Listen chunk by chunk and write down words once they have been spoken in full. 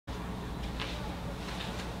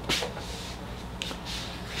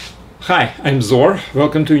Hi, I'm Zor.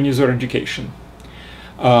 Welcome to Unizor Education.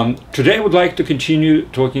 Today I would like to continue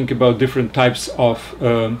talking about different types of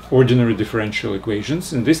ordinary differential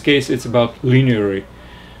equations. In this case, it's about linear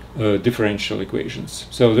differential equations.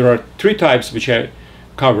 So there are three types which I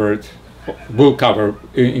will cover,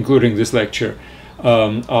 including this lecture,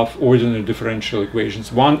 of ordinary differential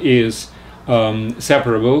equations. One is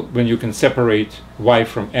separable, when you can separate y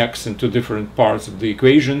from x into different parts of the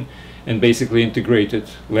equation and basically integrate it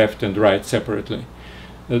left and right separately.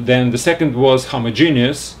 Then the second was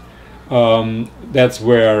homogeneous. That's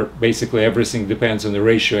where basically everything depends on the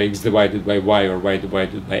ratio x divided by y or y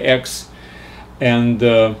divided by x, and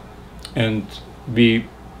we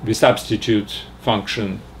substitute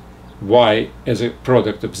function y as a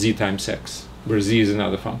product of z times x, where z is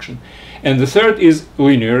another function. And the third is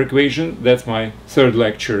linear equation. That's my third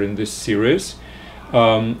lecture in this series,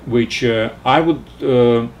 which I would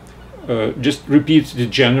just repeat the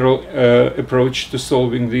general approach to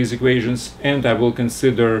solving these equations, and I will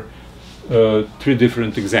consider three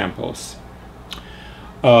different examples.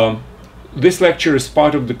 This lecture is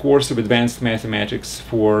part of the course of Advanced Mathematics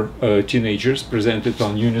for teenagers presented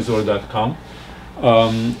on Unizor.com.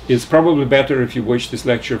 It's probably better if you watch this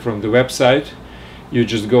lecture from the website. You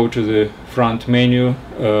just go to the front menu.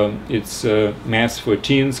 It's Maths for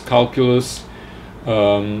Teens, Calculus,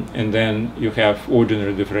 and then you have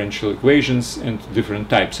ordinary differential equations and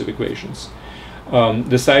different types of equations.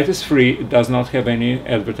 The site is free. It does not have any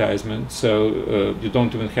advertisement, so you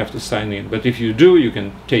don't even have to sign in. But if you do, you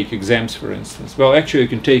can take exams, for instance. Well, actually, you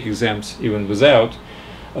can take exams even without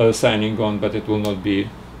signing on, but it will not be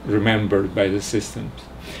remembered by the system.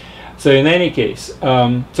 So in any case,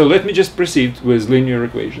 so let me just proceed with linear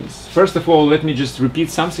equations. First of all, let me just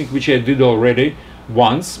repeat something which I did already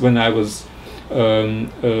once when I was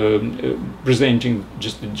presenting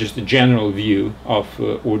just a general view of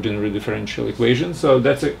ordinary differential equations. So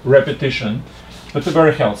that's a repetition, but a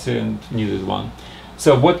very healthy and needed one.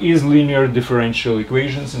 So what is linear differential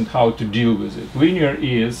equations and how to deal with it? Linear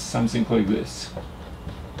is something like this.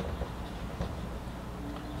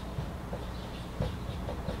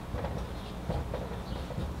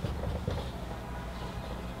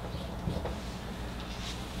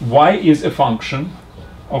 Y is a function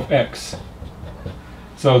of x.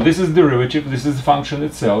 So this is derivative, this is the function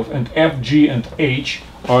itself, and f, g, and h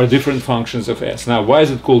are different functions of s. Now, why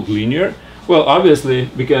is it called linear? Well, obviously,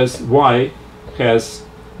 because y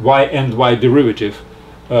and y derivative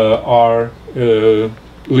are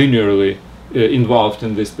linearly involved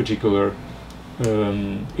in this particular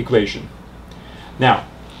equation. Now,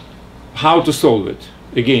 how to solve it?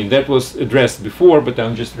 Again, that was addressed before, but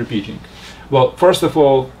I'm just repeating. Well, first of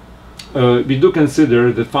all, we do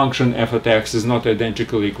consider the function f of x is not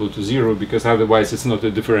identically equal to 0, because otherwise it's not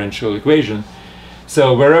a differential equation.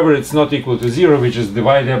 So wherever it's not equal to 0, we just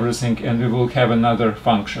divide everything and we will have another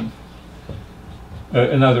function,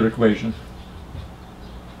 another equation.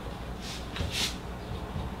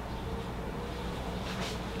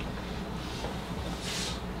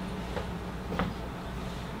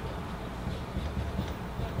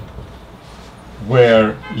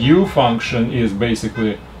 Where u function is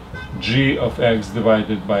basically g of x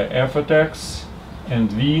divided by f of x,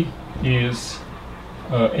 and v is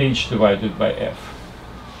h divided by f.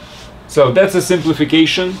 So that's a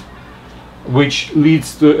simplification which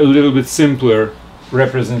leads to a little bit simpler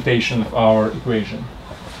representation of our equation.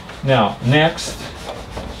 Now, next,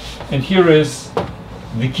 and here is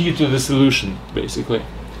the key to the solution, basically.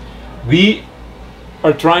 We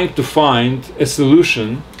are trying to find a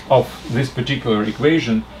solution of this particular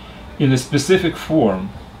equation in a specific form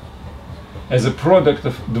as a product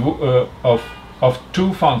of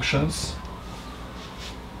two functions,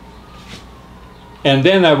 and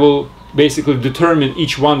then I will basically determine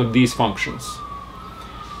each one of these functions.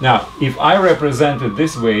 Now, if I represent it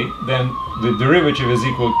this way, then the derivative is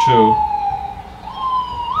equal to,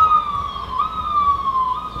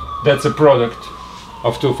 that's a product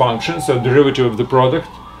of two functions, so derivative of the product,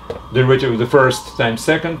 derivative of the first times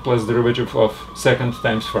second plus derivative of second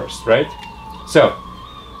times first, right? So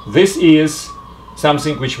this is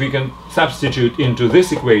something which we can substitute into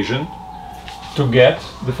this equation to get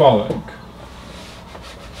the following.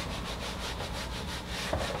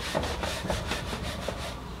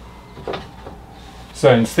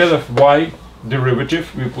 So instead of y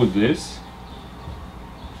derivative, we put this.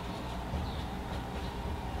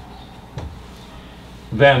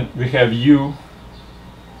 Then we have u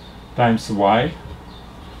times y,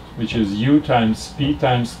 which is u times p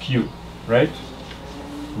times q, right?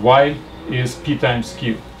 Y is p times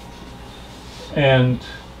q, and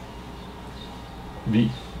v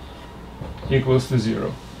equals to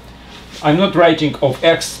 0. I'm not writing of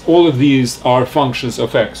x, all of these are functions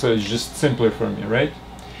of x, so it's just simpler for me, right?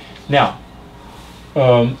 Now,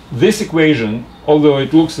 this equation, although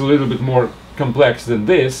it looks a little bit more complex than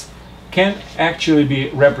this, can actually be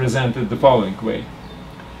represented the following way.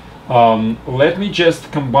 Let me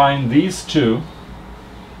just combine these two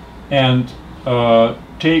and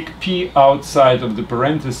take p outside of the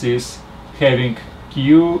parentheses, having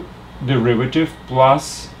q derivative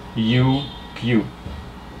plus u q.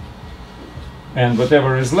 And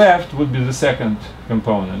whatever is left would be the second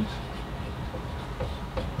component.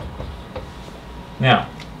 Now,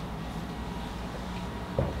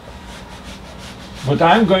 what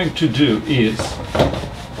I'm going to do is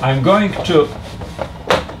I'm going to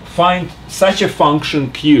find such a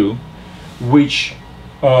function q which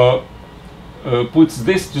puts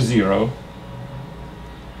this to 0,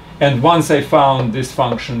 and once I found this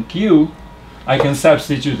function q, I can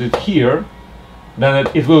substitute it here, then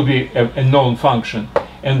it will be a known function,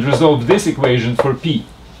 and resolve this equation for p,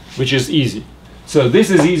 which is easy. So this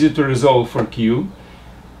is easy to resolve for q.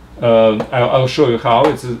 I'll show you how.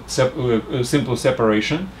 It's a simple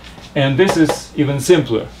separation, and this is even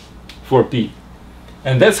simpler for p.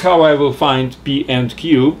 And that's how I will find p and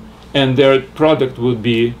q, and their product would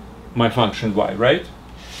be my function y, right?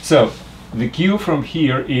 So the q from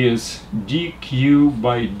here is dq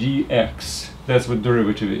by dx, that's what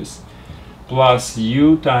derivative is, plus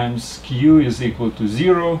u times q is equal to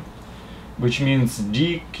 0, which means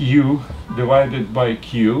dq divided by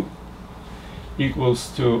q equals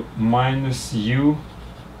to minus u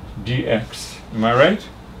dx. Am I right?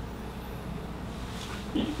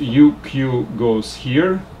 uq goes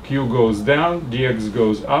here, q goes down, dx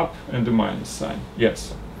goes up, and the minus sign.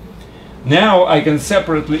 Yes. Now I can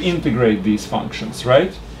separately integrate these functions,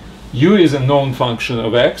 right? U is a known function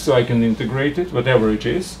of x, so I can integrate it, whatever it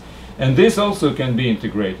is. And this also can be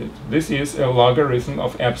integrated. This is a logarithm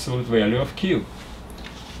of absolute value of q.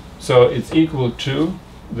 So it's equal to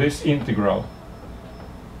this integral.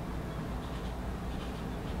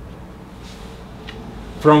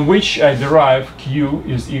 From which I derive q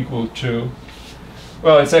is equal to,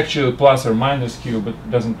 well, it's actually plus or minus q, but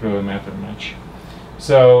it doesn't really matter much.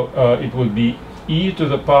 So it would be e to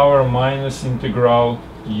the power minus integral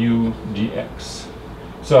u dx.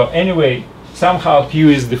 So anyway, somehow q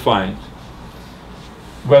is defined.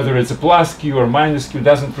 Whether it's a plus q or minus q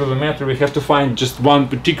doesn't really matter. We have to find just one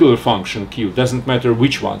particular function q. Doesn't matter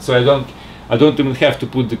which one. So I don't even have to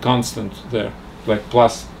put the constant there, like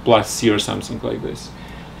plus c or something like this.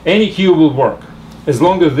 Any q will work as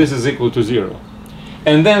long as this is equal to 0.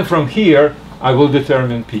 And then from here I will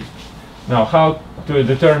determine p. Now how to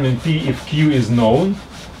determine p if q is known?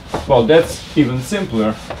 Well, that's even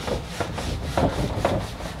simpler,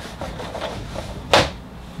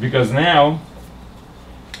 because now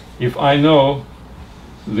if I know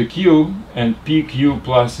the q and pq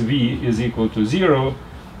plus v is equal to 0,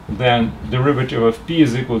 then derivative of p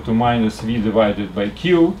is equal to minus v divided by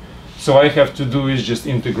q. So I have to do is just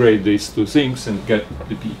integrate these two things and get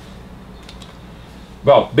the p.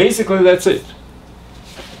 Well, basically that's it.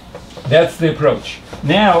 That's the approach.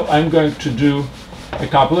 Now I'm going to do a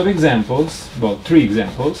couple of examples, well, 3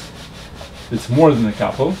 examples. It's more than a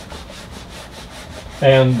couple.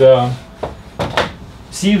 And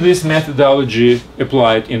see this methodology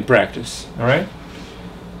applied in practice, all right?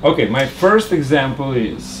 Okay, my first example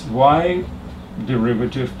is y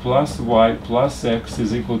derivative plus y plus x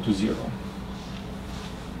is equal to 0.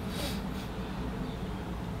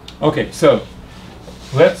 Okay, so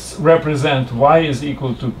let's represent y is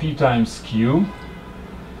equal to p times q.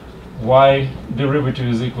 Y derivative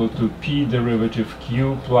is equal to p derivative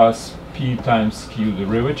q plus p times q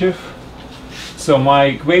derivative. So my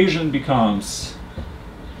equation becomes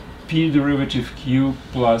p derivative q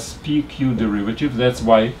plus pq derivative, that's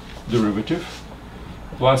y derivative,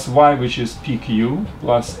 plus y, which is pq,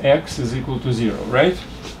 plus x is equal to 0, right?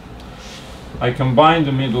 I combine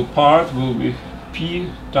the middle part, will be p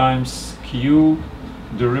times q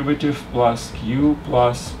derivative plus q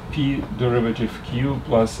plus p derivative q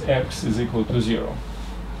plus x is equal to 0.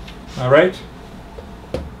 All right?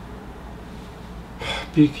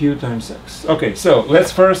 pq times x. Okay, so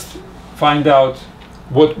let's first find out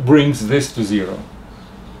what brings this to 0.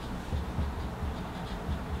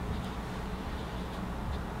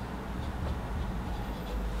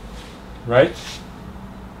 Right?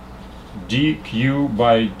 dq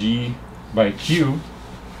by d by q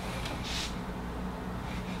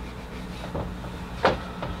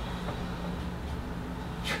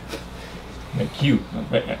by q,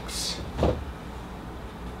 not by x,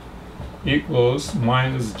 equals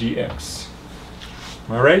minus dx.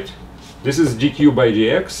 All right? This is dq by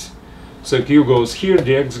dx. So q goes here,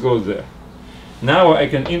 dx goes there. Now I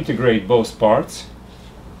can integrate both parts,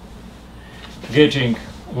 getting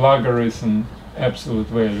logarithm absolute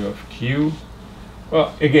value of q.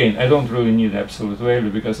 Well, again, I don't really need absolute value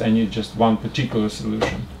because I need just one particular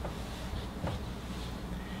solution.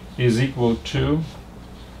 Is equal to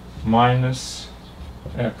minus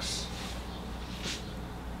x.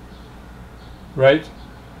 Right?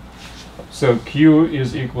 So q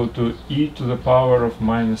is equal to e to the power of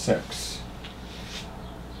minus x.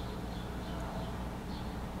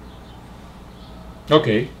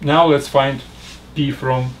 Okay, now let's find p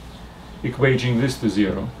from equating this to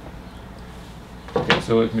 0. Okay,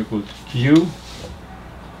 so let me put q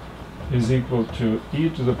is equal to e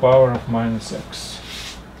to the power of minus x.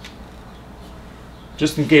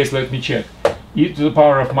 Just in case, let me check. E to the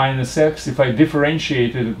power of minus x, if I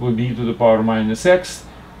differentiate it, it will be e to the power minus x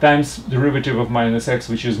times derivative of minus x,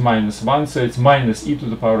 which is minus 1, so it's minus e to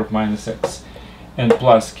the power of minus x. And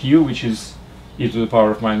plus q, which is e to the power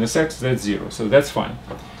of minus x, that's 0, so that's fine.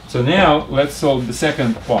 So now let's solve the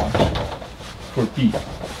second part for p.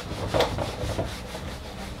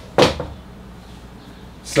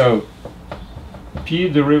 So p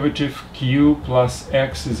derivative q plus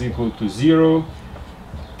x is equal to 0.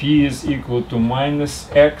 P is equal to minus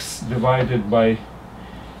x divided by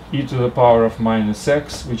e to the power of minus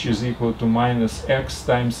x, which is equal to minus x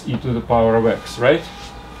times e to the power of x, right?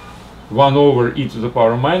 1 over e to the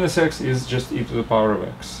power of minus x is just e to the power of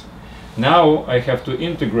x. Now I have to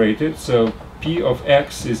integrate it, so p of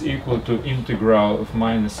x is equal to integral of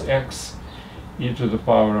minus x e to the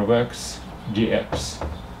power of x dx.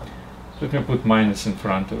 Let me put minus in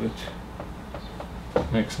front of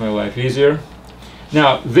it. Makes my life easier.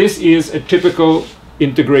 Now, this is a typical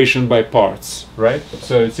integration by parts, right?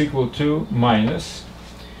 So it's equal to minus.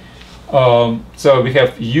 So we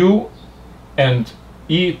have u and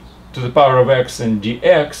e to the power of x, and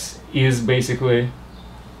dx is basically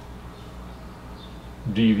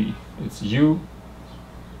dv. It's u,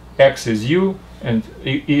 x is u, and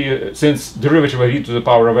since derivative of e to the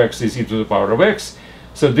power of x is e to the power of x,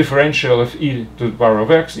 so differential of e to the power of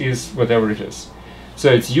x is whatever it is. So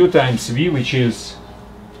it's u times v, which is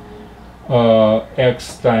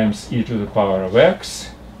x times e to the power of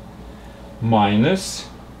x minus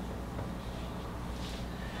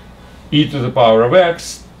e to the power of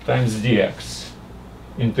x times dx.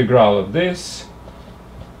 Integral of this,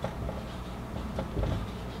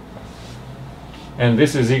 and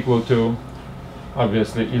this is equal to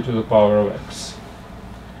obviously e to the power of x.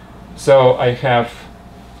 So I have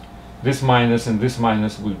this minus and this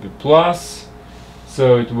minus will be plus,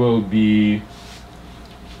 so it will be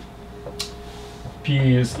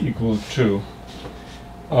p is equal to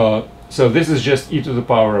so this is just e to the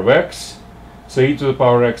power of x, so e to the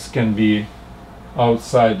power x can be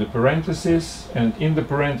outside the parentheses, and in the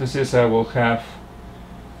parentheses I will have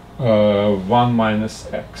 1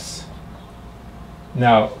 minus x.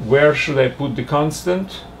 Now where should I put the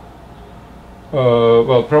constant?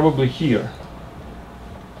 Well, probably here,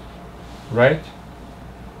 right?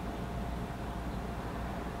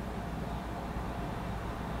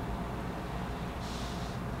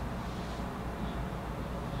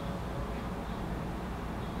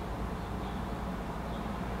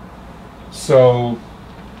 So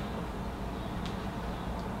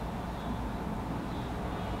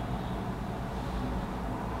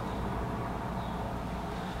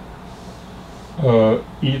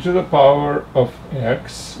e to the power of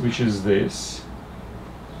x, which is this.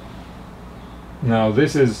 Now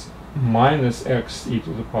this is minus x e to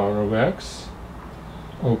the power of x.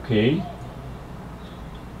 Okay.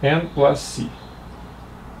 And plus c.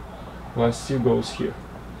 Plus c goes here.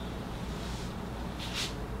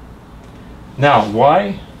 Now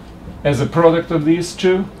y as a product of these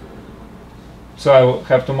two, so I will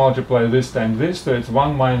have to multiply this times this, so it's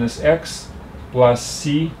 1 minus x plus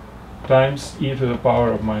c times e to the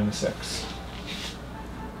power of minus x.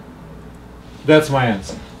 That's my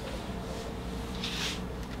answer.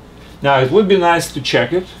 Now it would be nice to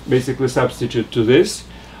check it, basically substitute to this.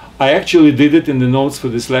 I actually did it in the notes for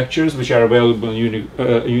these lectures, which are available on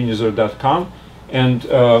unizor.com. And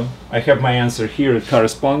I have my answer here, it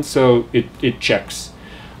corresponds, so it checks.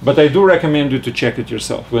 But I do recommend you to check it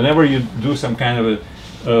yourself. Whenever you do some kind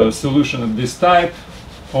of a solution of this type,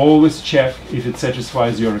 always check if it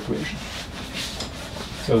satisfies your equation.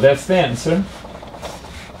 So that's the answer.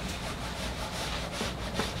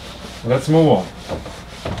 Let's move on.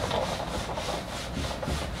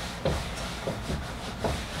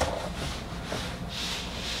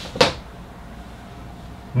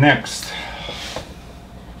 Next.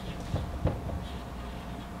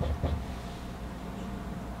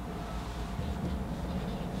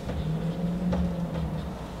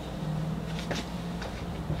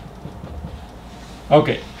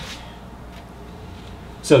 Okay.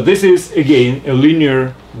 So this is again a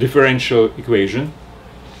linear differential equation,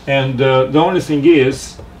 and the only thing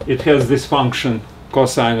is it has this function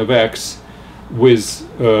cosine of x with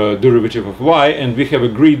derivative of y, and we have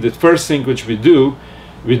agreed that first thing which we do,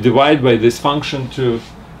 we divide by this function to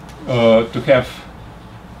have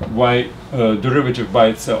y derivative by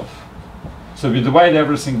itself. So we divide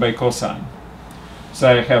everything by cosine. So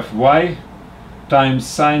I have y times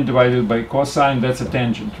sine divided by cosine, that's a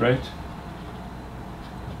tangent, right?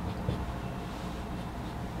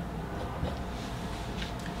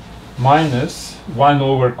 Minus 1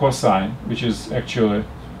 over cosine, which is actually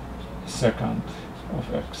secant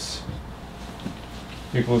of x,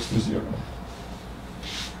 equals to 0.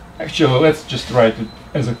 Actually, let's just write it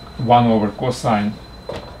as a 1 over cosine.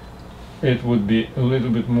 It would be a little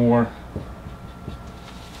bit more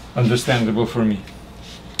understandable for me.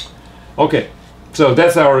 Okay, so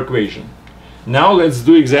that's our equation. Now let's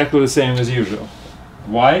do exactly the same as usual.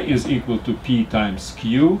 Y is equal to p times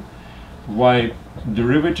q. Y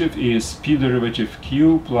derivative is p derivative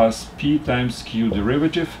q plus p times q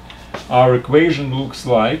derivative. Our equation looks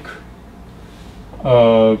like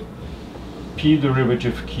p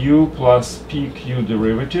derivative q plus pq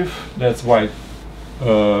derivative, that's y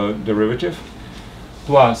derivative,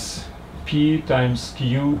 plus p times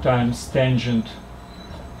q times tangent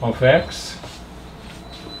of x,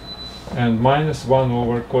 and minus 1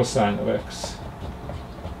 over cosine of x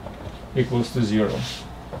equals to 0.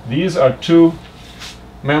 These are two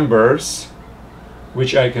members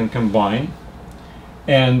which I can combine,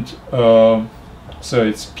 and so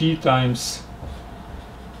it's p times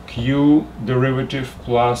q derivative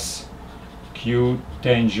plus q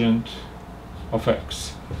tangent of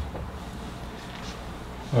x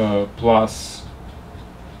plus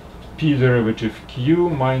p derivative q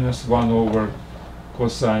minus 1 over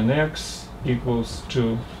cosine x equals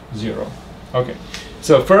to 0. Okay,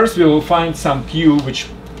 so first we will find some q which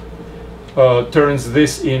turns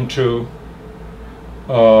this into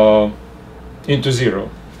 0.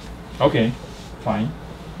 Okay, fine.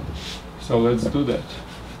 So let's do that.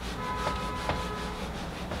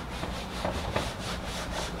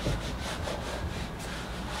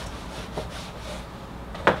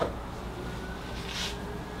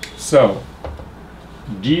 So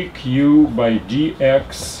dq by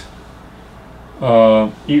dx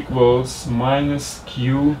equals minus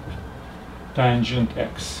q tangent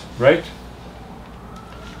x, right?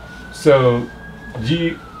 So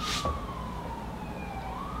dq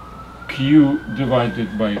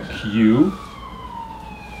divided by q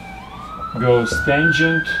goes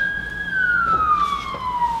tangent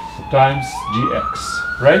times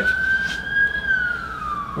dx, right?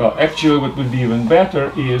 Well, actually what would be even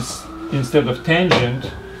better is, instead of tangent,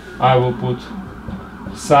 I will put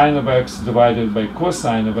sine of x divided by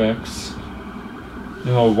cosine of x.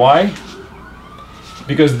 You know why?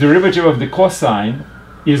 Because derivative of the cosine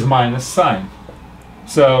is minus sine.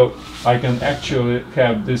 So I can actually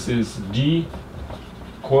have this is d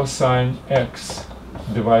cosine x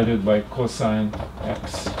divided by cosine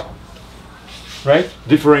x. Right?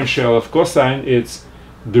 Differential of cosine, it's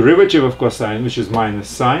derivative of cosine, which is minus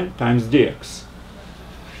sine, times dx.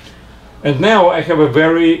 And now I have a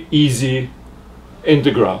very easy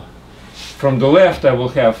integral. From the left I will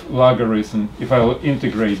have logarithm. If I will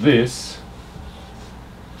integrate this,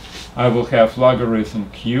 I will have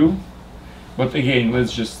logarithm q. But again,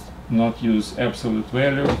 let's just not use absolute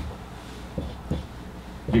value,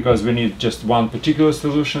 because we need just one particular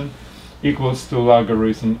solution, equals to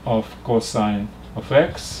logarithm of cosine of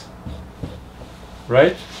x,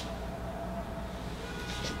 right?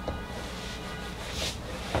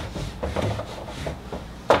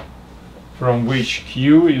 From which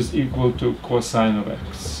q is equal to cosine of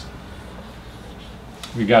x.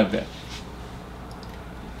 We got that.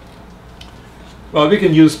 Well, we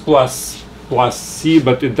can use plus c,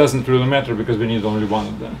 but it doesn't really matter because we need only one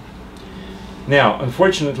of them. Now,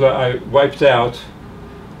 unfortunately, I wiped out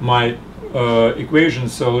my equation,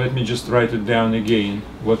 so let me just write it down again.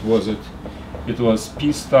 What was it? It was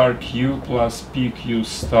p star q plus pq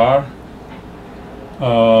star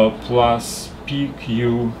plus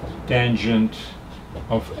pq tangent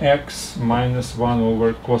of x minus 1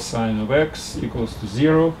 over cosine of x equals to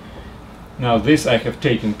 0. Now this I have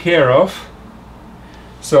taken care of.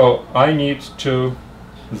 So I need to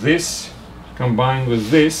this combine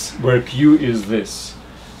with this, where q is this.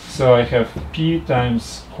 So I have p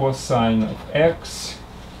times cosine of x,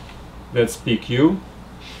 that's pq,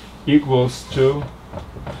 equals to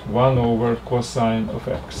 1 over cosine of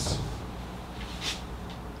x.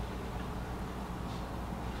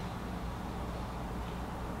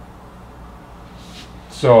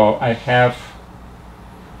 So I have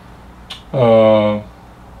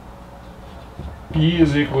p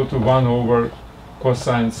is equal to 1 over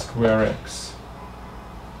cosine square x.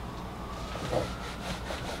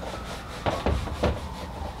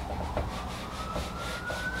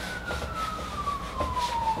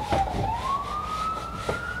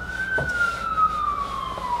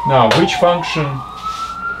 Now, which function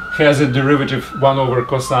has a derivative 1 over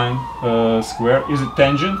cosine square? Is it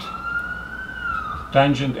tangent?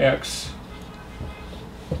 Tangent x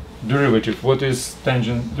derivative. What is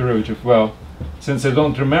tangent derivative? Well, since I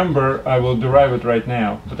don't remember, I will derive it right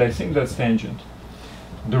now, but I think that's tangent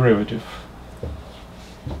derivative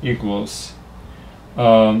equals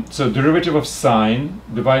so derivative of sine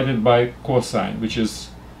divided by cosine, which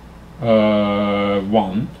is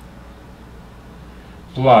 1,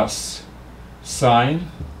 plus sine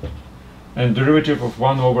and derivative of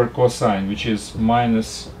 1 over cosine, which is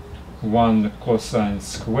minus 1 cosine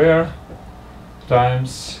square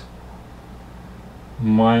times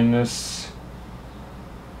minus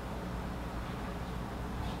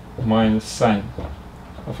sine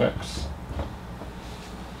of x.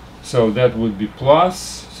 So that would be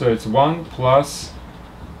plus, so it's 1 plus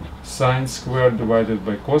sine square divided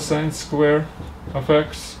by cosine square of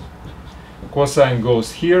x. Cosine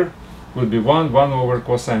goes here, would be 1 over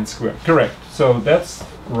cosine square. Correct. So that's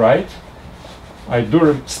right. I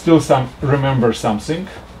do still remember something.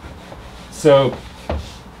 So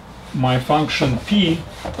my function p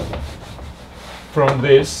from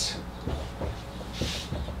this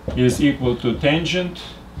is equal to tangent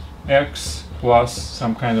x plus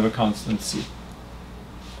some kind of a constant c.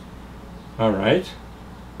 All right.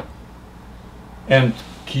 And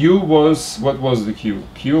q was, what was the q?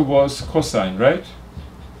 Q was cosine, right?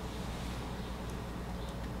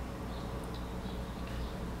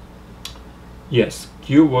 Yes,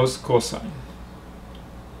 q was cosine.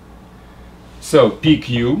 So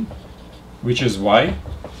pq, which is y,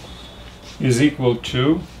 is equal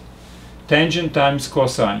to tangent times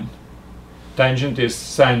cosine. Tangent is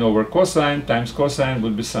sine over cosine times cosine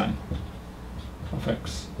would be sine of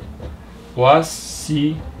x plus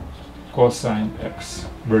c cosine x,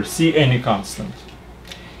 where c any constant.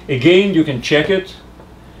 Again, you can check it,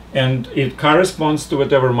 and it corresponds to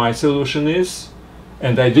whatever my solution is,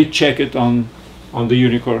 and I did check it on the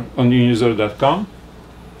Unizor.com,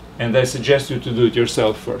 and I suggest you to do it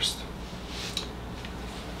yourself first.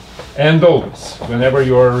 And always, whenever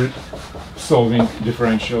you are solving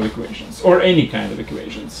differential equations or any kind of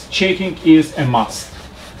equations, checking is a must,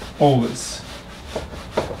 always.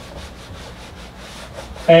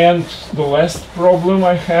 And the last problem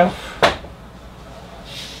I have,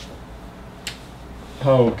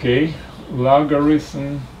 okay,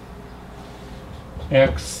 logarithm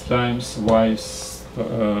x times y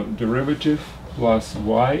derivative plus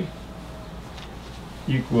y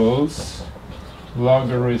equals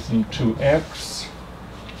logarithm 2x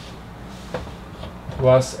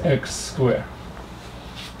plus x squared.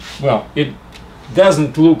 Well, it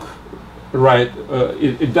doesn't look right,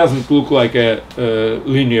 it doesn't look like a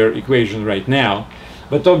linear equation right now,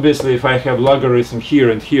 but obviously if I have logarithm here,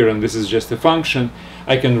 and this is just a function,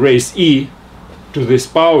 I can raise e to this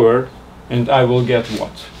power, and I will get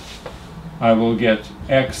what? I will get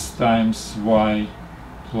x times y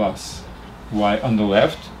plus y on the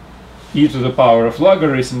left. E to the power of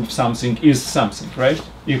logarithm of something is something, right?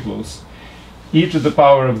 Equals e to the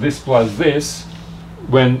power of this plus this.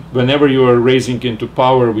 Whenever you are raising into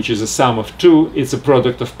power, which is a sum of 2, it's a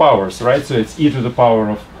product of powers, right? So it's e to the power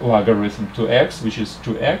of logarithm 2x, which is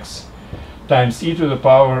 2x, times e to the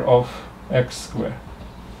power of x squared.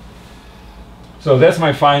 So that's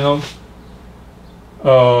my final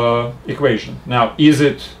equation. Now, is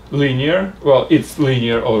it linear? Well, it's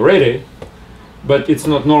linear already, but it's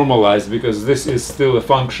not normalized because this is still a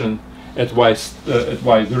function at y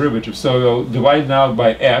derivative. So I'll divide now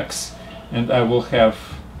by x, and I will have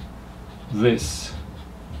this.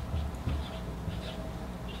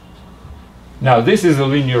 Now this is a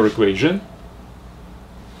linear equation.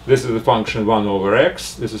 This is the function 1 over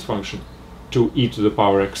x. This is function 2e to the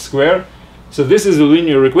power x squared. So this is a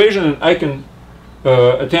linear equation, and I can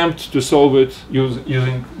attempt to solve it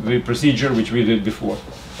using the procedure which we did before.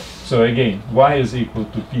 So again, y is equal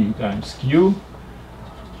to p times q.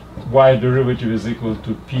 Y derivative is equal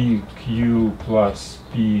to pq plus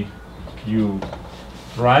pq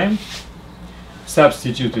prime.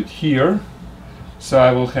 Substitute it here. So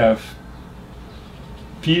I will have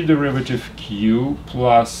p derivative q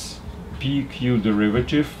plus pq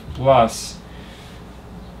derivative plus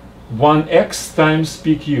 1x times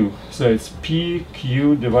pq. So it's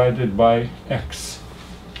pq divided by x.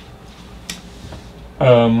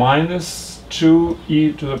 minus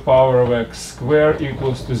 2e to the power of x squared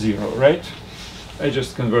equals to 0, right? I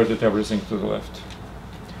just converted everything to the left.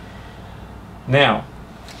 Now,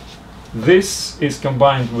 this is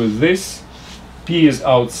combined with this. P is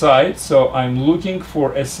outside, so I'm looking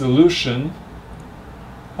for a solution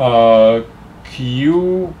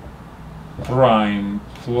q prime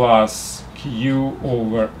plus q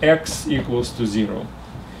over x equals to 0.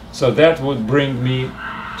 So that would bring me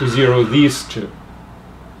to 0 these two.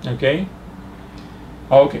 Okay?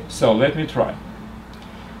 Okay, so let me try.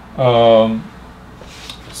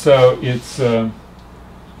 So it's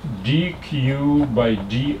dq by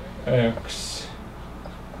dx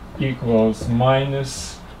equals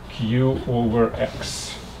minus q over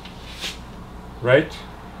x, right?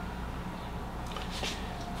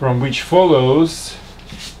 From which follows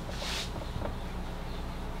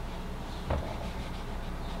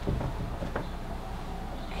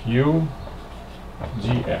q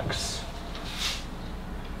dx,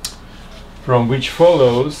 from which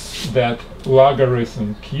follows that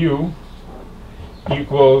logarithm q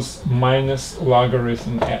equals minus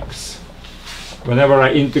logarithm x. Whenever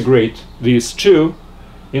I integrate these two,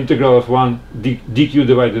 integral of 1 dq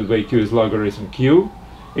divided by q is logarithm q.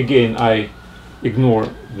 Again, I ignore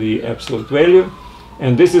the absolute value,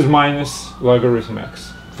 and this is minus logarithm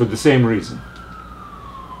x for the same reason.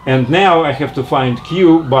 And now I have to find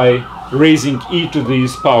q by raising e to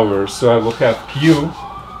these powers. So I will have q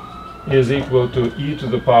is equal to e to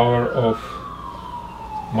the power of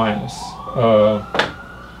minus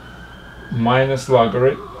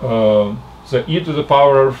logarithm. So e to the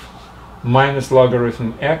power of minus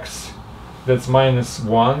logarithm x, that's minus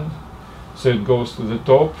 1, so it goes to the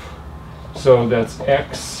top. So that's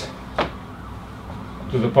x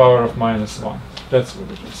to the power of minus 1. That's what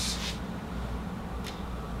it is.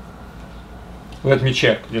 Let me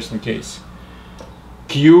check just in case.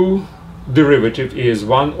 Q derivative is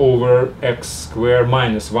 1 over x squared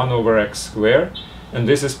minus 1 over x squared, and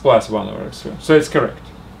this is plus 1 over x squared. So it's correct.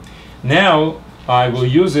 Now I will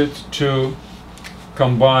use it to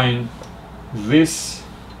combine this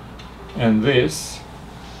and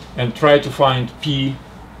try to find p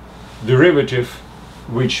derivative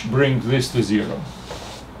which brings this to 0.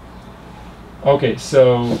 Okay,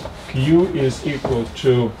 so q is equal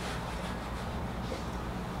to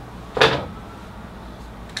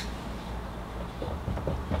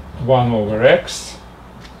one over x,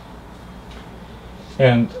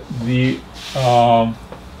 and the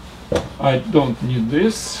I don't need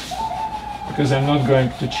this because I'm not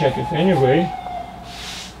going to check it anyway.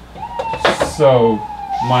 So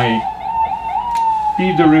my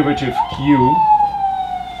p derivative q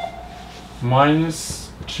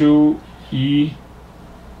minus 2e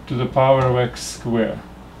to the power of x squared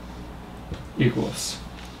equals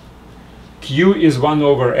q is 1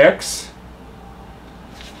 over x.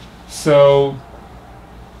 So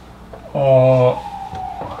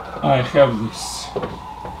I have this,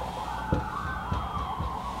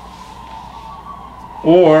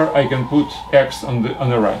 or I can put x on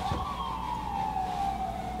the right.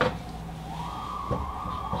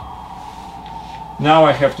 Now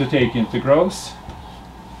I have to take integrals.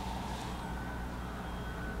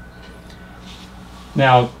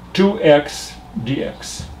 Now 2x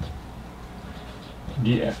dx.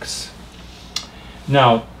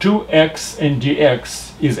 Now 2x and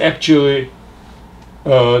dx is actually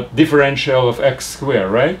a differential of x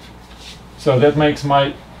squared, right? So that makes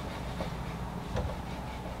my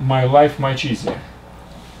life much easier.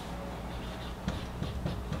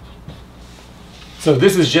 So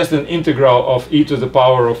this is just an integral of e to the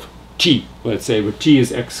power of t, let's say, where t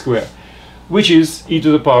is x squared, which is e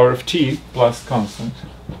to the power of t plus constant,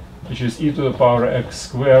 which is e to the power of x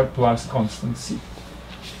squared plus constant c.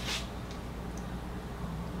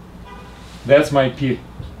 That's my p.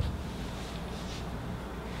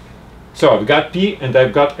 So I've got p and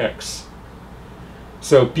I've got x.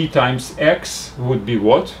 So p times x would be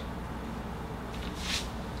what?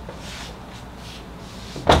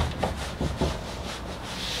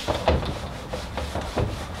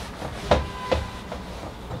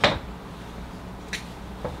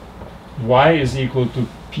 Y is equal to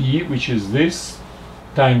p, which is this,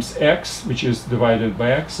 times x, which is divided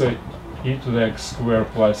by x, so e to the x squared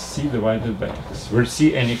plus c divided by x, where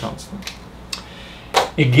c any constant.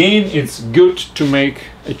 Again, it's good to make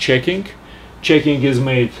a checking. Checking is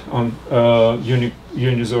made on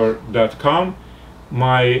Unizor.com.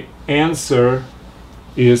 My answer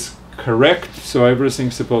is correct, so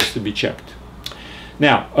everything's supposed to be checked.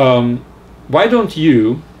 Now, why don't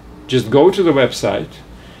you just go to the website,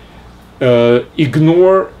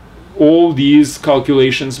 ignore all these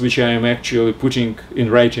calculations which I am actually putting in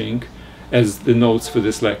writing as the notes for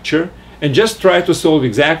this lecture, and just try to solve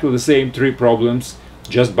exactly the same 3 problems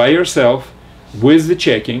just by yourself with the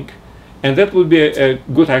checking, and that would be a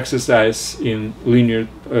good exercise in linear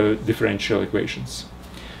differential equations.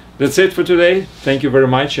 That's it for today. Thank you very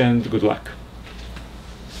much and good luck.